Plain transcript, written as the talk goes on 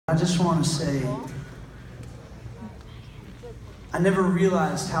I just want to say, I never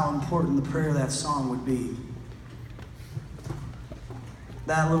realized how important the prayer of that song would be.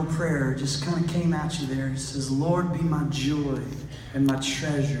 That little prayer just kind of came at you there. It says, Lord, be my joy and my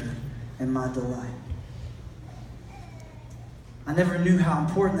treasure and my delight. I never knew how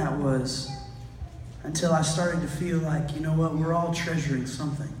important that was until I started to feel like, you know what, we're all treasuring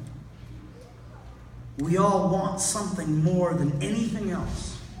something. We all want something more than anything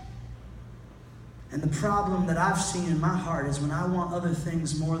else. And the problem that I've seen in my heart is when I want other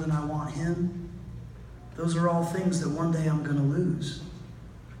things more than I want Him, those are all things that one day I'm going to lose.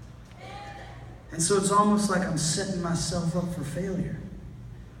 And so it's almost like I'm setting myself up for failure.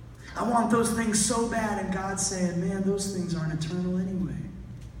 I want those things so bad, and God's saying, man, those things aren't eternal anyway.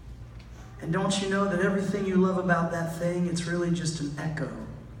 And don't you know that everything you love about that thing, it's really just an echo.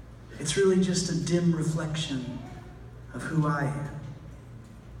 It's really just a dim reflection of who I am.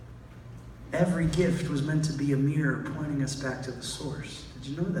 Every gift was meant to be a mirror pointing us back to the source.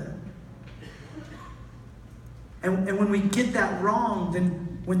 Did you know that? And when we get that wrong,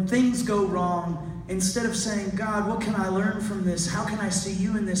 then when things go wrong, instead of saying, God, what can I learn from this? How can I see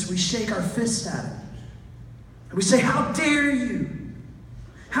you in this? We shake our fist at it. And we say, how dare you?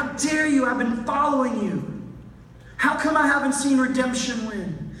 How dare you? I've been following you. How come I haven't seen redemption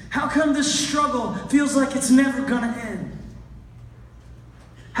win? How come this struggle feels like it's never going to end?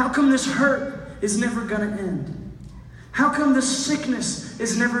 How come this hurt is never going to end? How come this sickness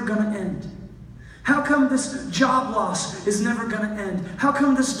is never going to end? How come this job loss is never going to end? How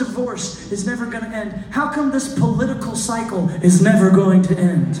come this divorce is never going to end? How come this political cycle is never going to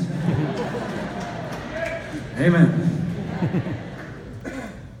end? Amen.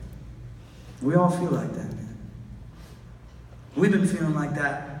 We all feel like that, man. We've been feeling like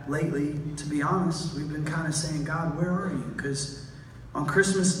that lately, to be honest. We've been kind of saying, God, where are you? Because on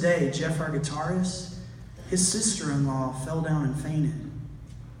Christmas Day, Jeff, our guitarist, his sister-in-law fell down and fainted.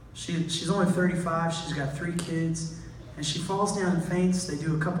 She's only 35, she's got 3 kids, and she falls down and faints. They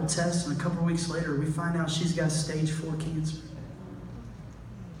do a couple tests, and a couple weeks later, we find out she's got stage 4 cancer.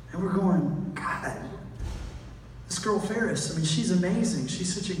 And we're going, God, this girl Ferris, I mean, she's amazing.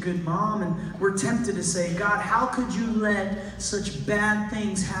 She's such a good mom, and we're tempted to say, God, how could you let such bad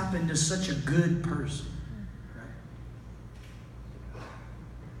things happen to such a good person?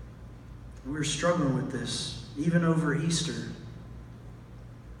 We're struggling with this, even over Easter.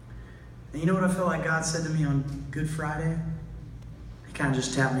 And you know what I felt like God said to me on Good Friday? He kind of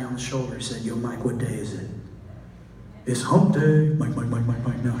just tapped me on the shoulder. He said, yo, Mike, what day is it? It's hump day. Mike.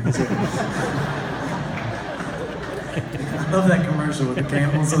 No, he said, I love that commercial with the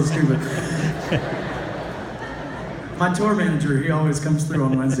camel. So stupid. My tour manager, he always comes through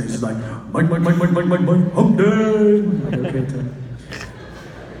on Wednesdays. He's like, Mike, hump day. I'm like, okay, tell me.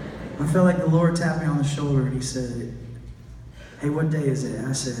 I felt like the Lord tapped me on the shoulder and He said, hey, what day is it? And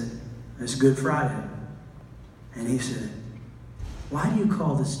I said, it's Good Friday. And He said, why do you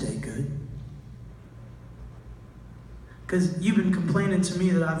call this day good? Because you've been complaining to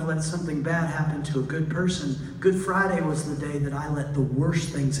me that I've let something bad happen to a good person. Good Friday was the day that I let the worst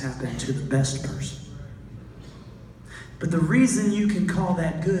things happen to the best person. But the reason you can call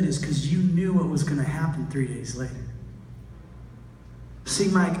that good is because you knew what was going to happen 3 days later. See,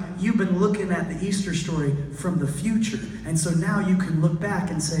 Mike, you've been looking at the Easter story from the future, and so now you can look back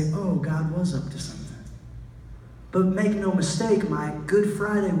and say, oh, God was up to something. But make no mistake, Mike, Good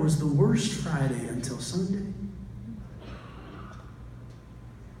Friday was the worst Friday until Sunday.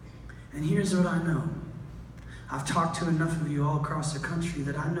 And here's what I know. I've talked to enough of you all across the country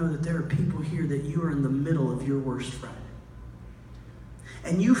that I know that there are people here that you are in the middle of your worst Friday.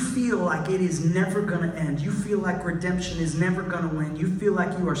 And you feel like it is never going to end. You feel like redemption is never going to win. You feel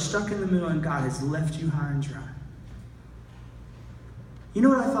like you are stuck in the middle and God has left you high and dry. You know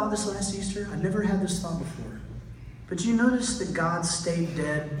what I thought this last Easter? I never had this thought before. But you notice that God stayed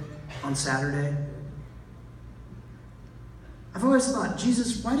dead on Saturday? I've always thought,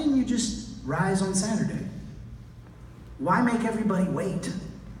 Jesus, why didn't you just rise on Saturday? Why make everybody wait?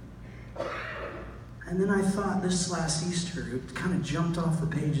 And then I thought this last Easter, it kind of jumped off the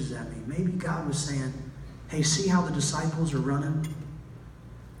pages at me. Maybe God was saying, hey, see how the disciples are running?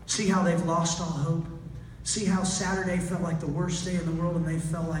 See how they've lost all hope? See how Saturday felt like the worst day in the world and they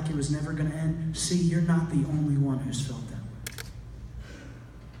felt like it was never going to end? See, you're not the only one who's felt that way.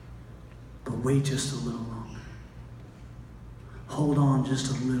 But wait just a little longer. Hold on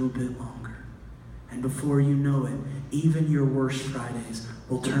just a little bit longer. And before you know it, even your worst Fridays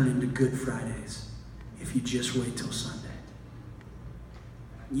will turn into Good Fridays if you just wait till Sunday.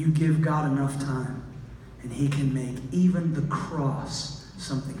 You give God enough time, and He can make even the cross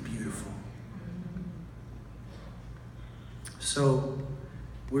something beautiful. So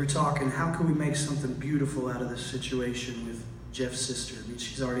we're talking, how can we make something beautiful out of this situation with Jeff's sister? I mean,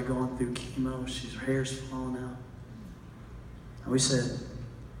 she's already gone through chemo. Her hair's falling out. And we said,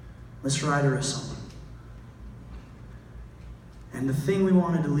 let's write her a song. And the thing we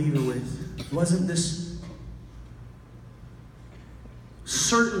wanted to leave her with wasn't this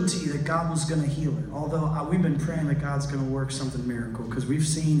certainty that God was going to heal her. Although we've been praying that God's going to work something miracle, because we've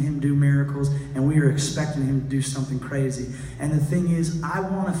seen him do miracles and we are expecting him to do something crazy. And the thing is, I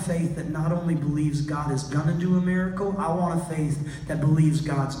want a faith that not only believes God is going to do a miracle, I want a faith that believes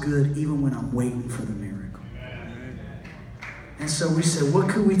God's good even when I'm waiting for the miracle. And so we said, what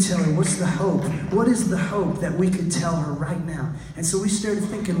could we tell her? What's the hope? What is the hope that we could tell her right now? And so we started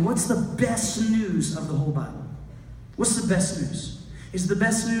thinking, what's the best news of the whole Bible? What's the best news? Is the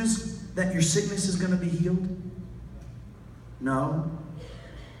best news that your sickness is going to be healed? No.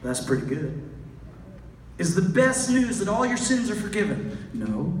 That's pretty good. Is the best news that all your sins are forgiven?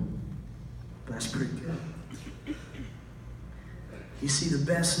 No. That's pretty good. You see, the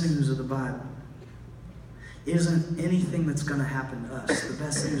best news of the Bible isn't anything that's going to happen to us. The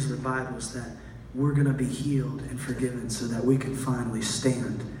best news of the Bible is that we're going to be healed and forgiven so that we can finally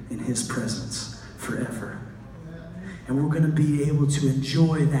stand in his presence forever. And we're going to be able to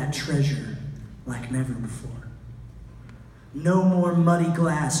enjoy that treasure like never before. No more muddy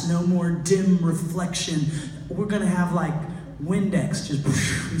glass, no more dim reflection. We're going to have like Windex,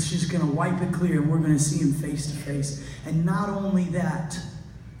 it's just going to wipe it clear, and we're going to see him face to face. And not only that,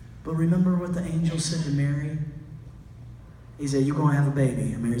 but remember what the angel said to Mary? He said, you're going to have a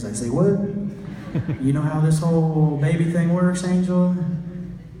baby. And Mary's like, say what? You know how this whole baby thing works, angel?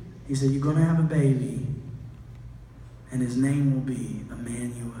 He said, you're going to have a baby, and his name will be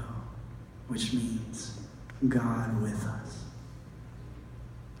Emmanuel, which means God with us.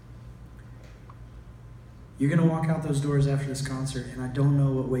 You're going to walk out those doors after this concert, and I don't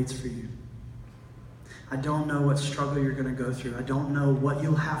know what waits for you. I don't know what struggle you're going to go through. I don't know what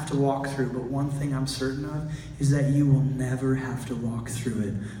you'll have to walk through, but one thing I'm certain of is that you will never have to walk through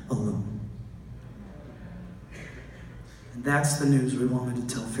it alone. And that's the news we wanted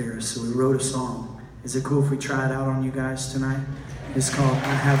to tell Ferris, so we wrote a song. Is it cool if we try it out on you guys tonight? It's called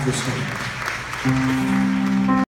I Have This Hope.